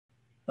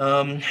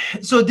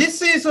So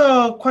this is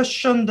a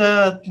question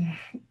that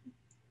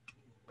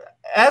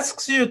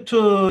asks you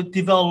to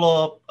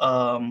develop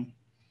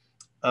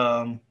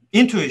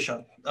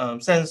intuition,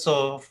 sense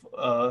of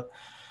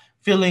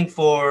feeling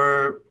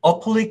for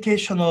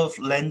application of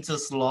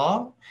Lenz's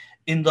law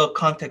in the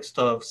context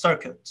of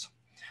circuits.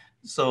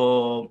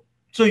 So,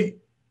 so,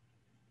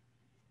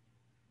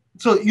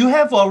 so you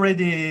have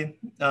already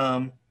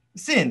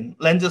seen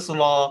Lenz's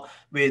law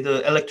with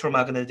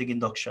electromagnetic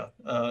induction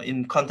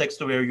in context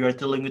where you are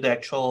dealing with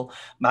actual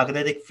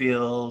magnetic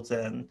fields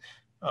and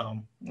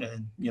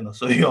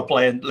so you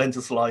apply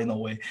Lenz's law in a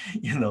way,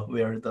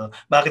 where the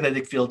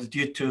magnetic field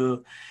due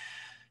to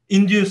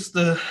induced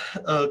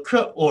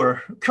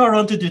or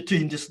current due to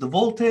induced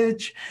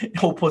voltage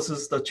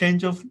opposes the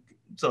change of.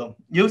 So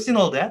you've seen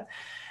all that,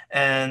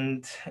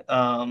 and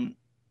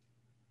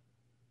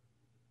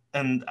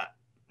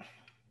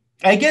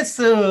I guess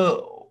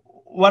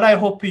what I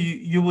hope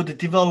you would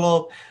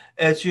develop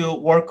as you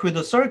work with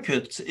the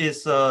circuits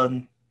is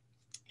an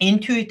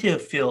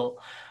intuitive feel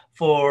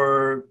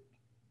for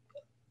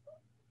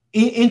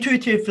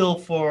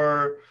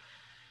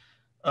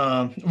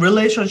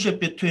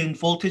relationship between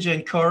voltage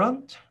and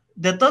current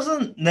that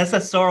doesn't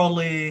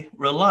necessarily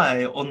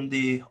rely on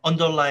the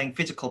underlying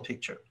physical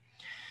picture.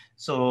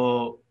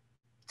 So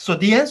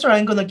the answer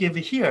I'm going to give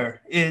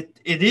here, it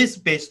is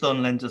based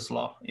on Lenz's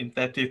law. In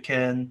fact, you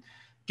can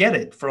get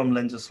it from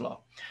Lenz's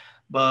law.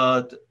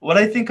 But what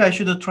I think I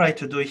should try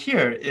to do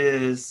here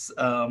is,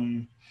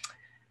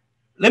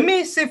 let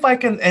me see if I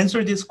can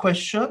answer this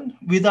question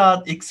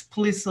without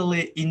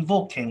explicitly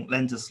invoking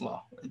Lenz's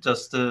law,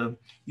 just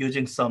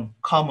using some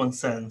common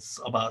sense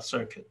about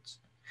circuits.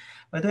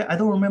 But I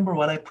don't remember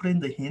what I put in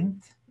the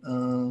hint.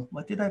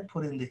 What did I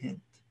put in the hint?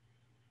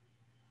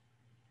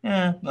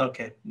 Yeah,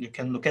 okay, you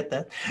can look at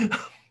that.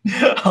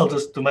 I'll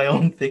just do my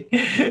own thing.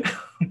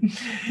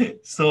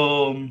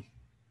 So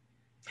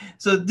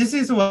this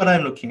is what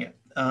I'm looking at.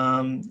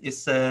 It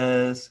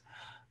says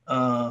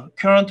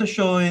current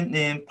shown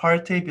in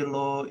part A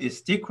below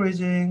is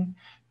decreasing,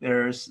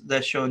 whereas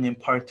that shown in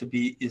part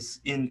B is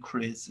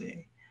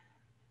increasing.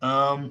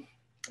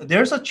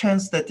 There's a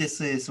chance that this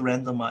is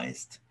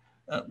randomized.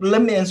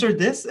 Let me answer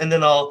this, and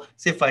then I'll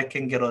see if I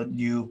can get a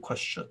new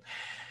question.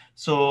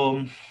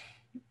 So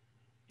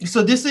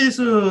this is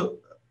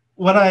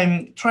what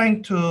I'm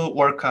trying to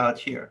work out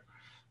here.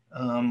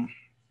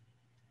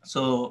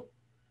 So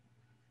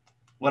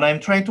what I'm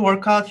trying to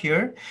work out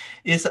here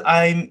is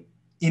I'm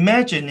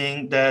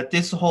imagining that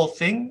this whole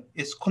thing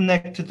is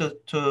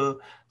connected to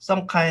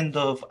some kind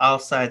of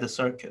outside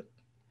circuit.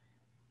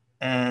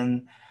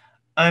 And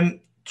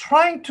I'm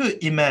trying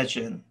to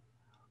imagine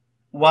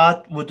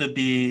what would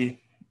be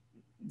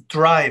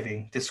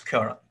driving this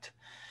current.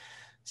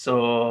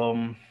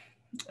 So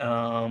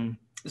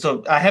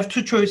so I have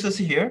two choices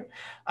here.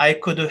 I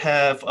could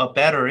have a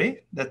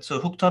battery that's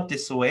hooked up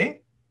this way.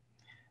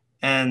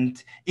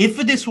 And if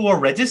this were a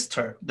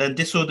resistor, then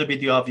this would be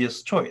the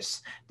obvious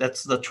choice.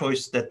 That's the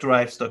choice that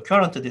drives the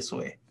current this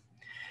way.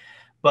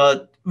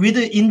 But with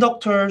the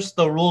inductors,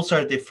 the rules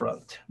are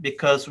different,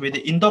 because with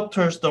the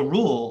inductors, the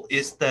rule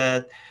is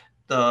that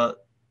the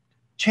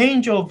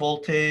change of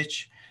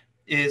voltage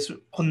is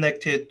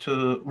connected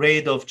to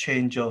rate of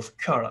change of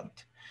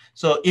current.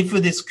 So if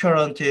this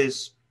current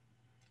is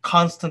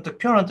constant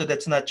current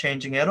that's not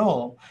changing at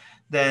all,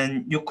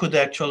 then you could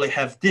actually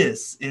have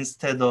this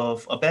instead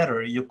of a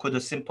battery. You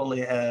could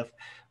simply have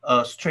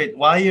a straight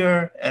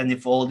wire, and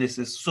if all this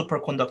is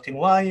superconducting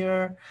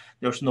wire,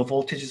 there's no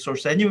voltage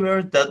source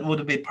anywhere, that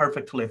would be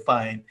perfectly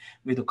fine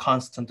with a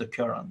constant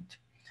current.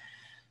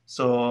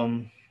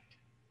 So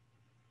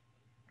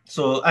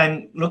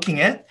I'm looking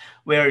at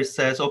where it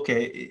says,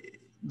 okay,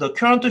 the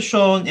current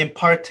shown in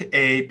part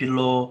A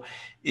below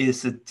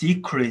is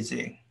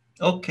decreasing.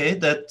 Okay,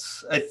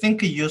 that's, I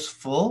think,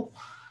 useful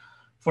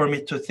for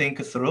me to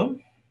think through.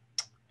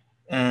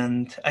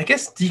 And I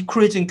guess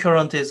decreasing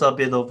current is a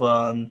bit of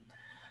an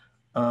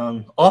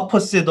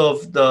opposite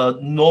of the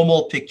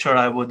normal picture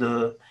I would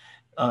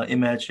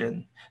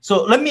imagine.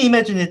 So let me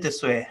imagine it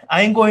this way.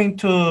 I'm going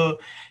to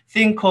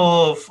think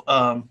of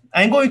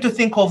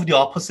the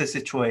opposite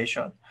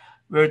situation,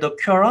 where the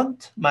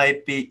current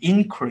might be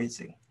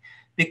increasing,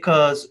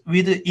 because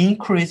with the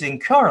increasing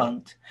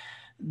current,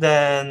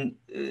 then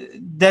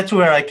that's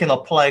where I can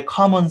apply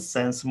common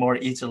sense more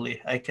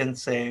easily. I can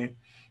say,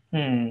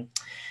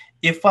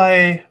 if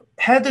I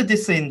had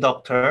this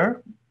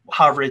inductor,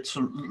 however it's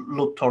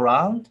looped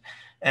around,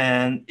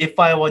 and if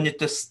I wanted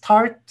to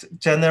start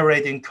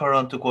generating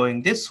current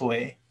going this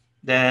way,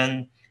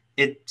 then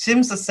it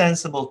seems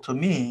sensible to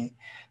me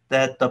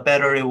that the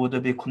battery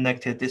would be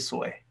connected this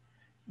way,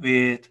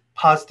 with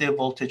positive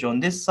voltage on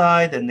this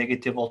side and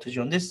negative voltage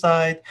on this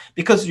side,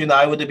 because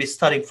I would be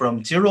starting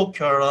from zero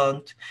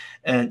current,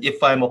 and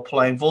if I'm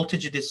applying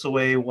voltage this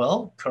way,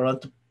 well,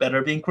 current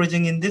better be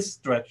increasing in this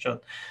direction,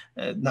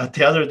 not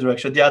the other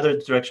direction. The other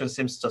direction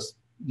seems just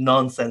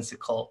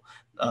nonsensical,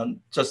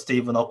 just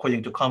even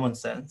according to common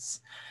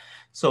sense.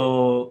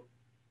 So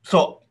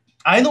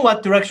I know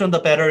what direction the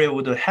battery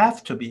would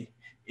have to be,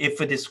 if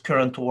this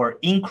current were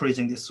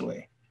increasing this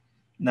way.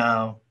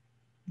 Now,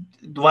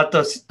 what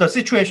the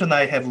situation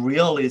I have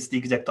real is the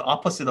exact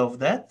opposite of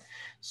that.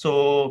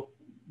 So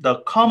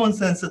the common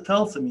sense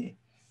tells me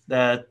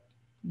that,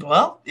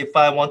 well, if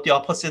I want the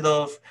opposite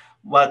of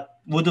what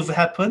would have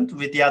happened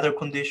with the other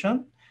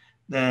condition,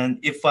 then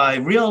if I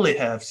really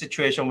have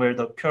situation where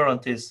the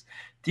current is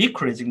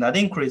decreasing, not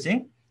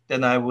increasing,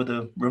 then I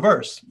would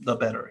reverse the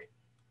battery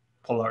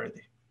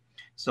polarity.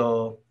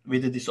 So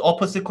with this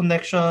opposite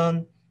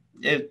connection,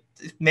 it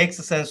makes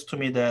sense to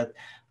me that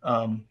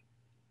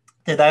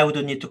that I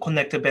would need to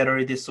connect the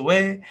battery this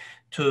way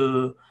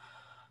to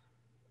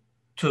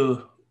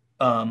to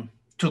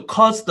to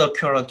cause the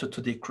current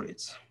to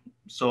decrease.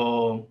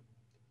 So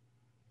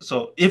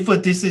if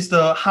this is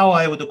the how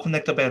I would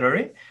connect the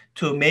battery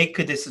to make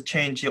this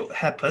change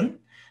happen,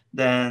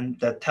 then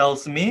that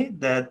tells me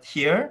that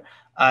here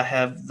I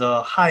have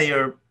the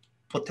higher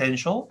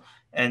potential,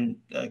 and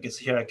I guess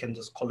here I can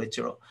just call it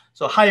 0.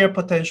 So higher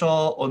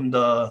potential on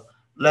the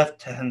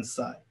left hand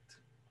side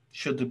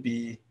should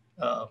be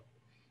the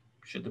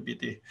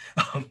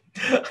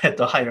at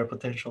the higher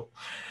potential.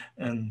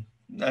 And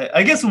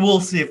I guess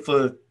we'll see if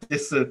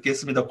this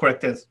gives me the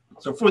correct answer.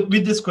 So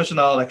with this question,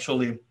 I'll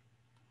actually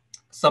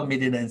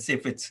submit it and see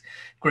if it's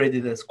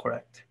graded as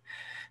correct.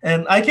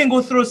 And I can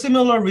go through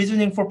similar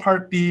reasoning for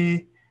part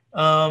B.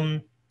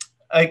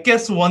 I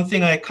guess one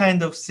thing I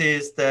kind of see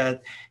is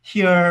that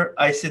here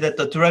I see that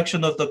the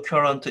direction of the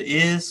current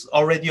is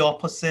already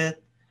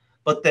opposite,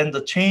 but then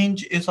the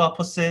change is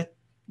opposite,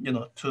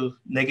 to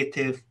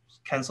negative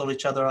cancel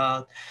each other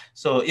out.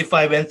 So if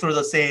I went through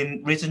the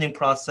same reasoning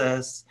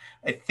process,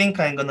 I think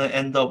I'm going to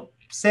end up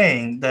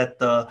saying that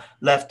the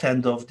left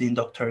hand of the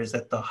inductor is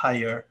at the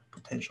higher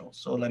potential.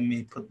 So let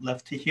me put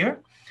left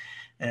here,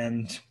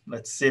 and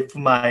let's see if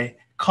my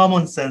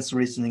common sense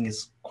reasoning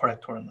is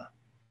correct or not.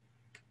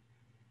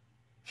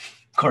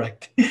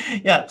 Correct.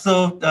 Yeah.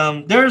 So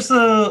there's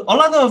a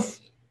lot of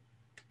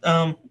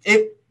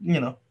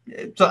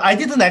so I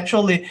didn't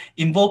actually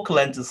invoke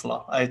Lenz's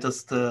law. I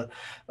just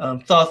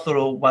thought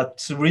through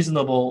what's a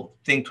reasonable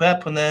thing to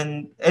happen,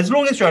 and as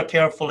long as you are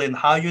careful in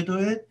how you do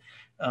it,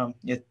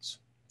 it's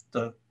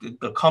the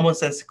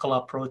commonsensical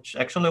approach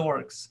actually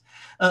works.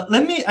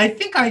 I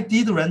think I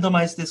did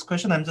randomize this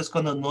question. I'm just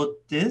going to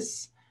note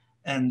this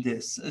and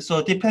this.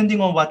 So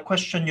depending on what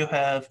question you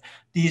have,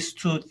 these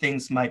two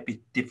things might be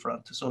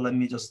different. So let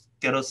me just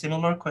get a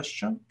similar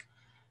question.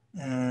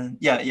 And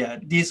yeah,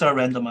 these are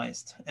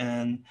randomized.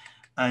 And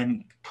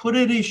I'm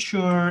pretty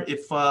sure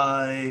if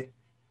I,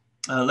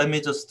 let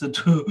me just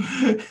do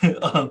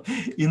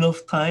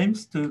enough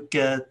times to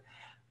get,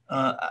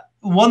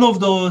 one of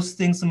those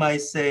things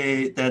might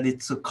say that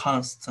it's a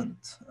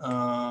constant.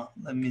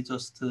 Let me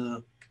just,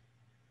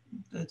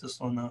 I just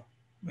want to,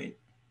 wait,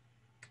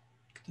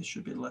 this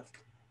should be left.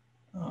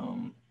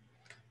 I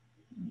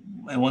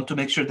want to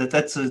make sure that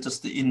that's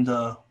just in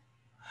the,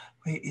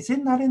 wait, is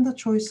it not in the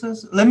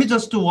choices? Let me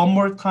just do one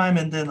more time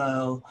and then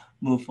I'll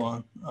move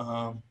on.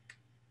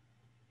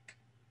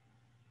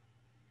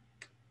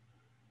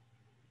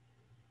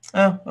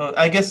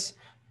 I guess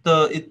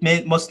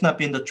must not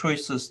be in the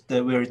choices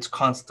where it's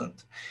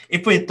constant.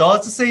 If it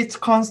does say it's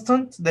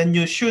constant, then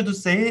you should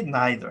say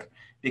neither,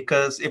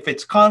 because if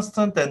it's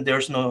constant, then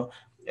there's no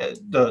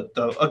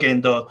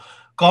the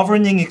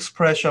governing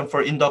expression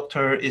for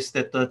inductor is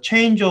that the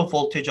change of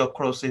voltage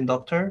across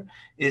inductor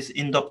is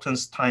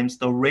inductance times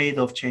the rate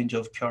of change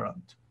of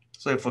current.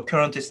 So if a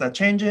current is not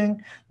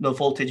changing, no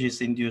voltage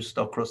is induced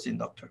across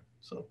inductor.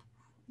 So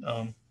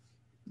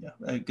yeah,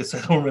 I guess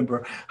I don't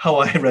remember how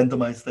I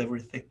randomized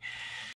everything.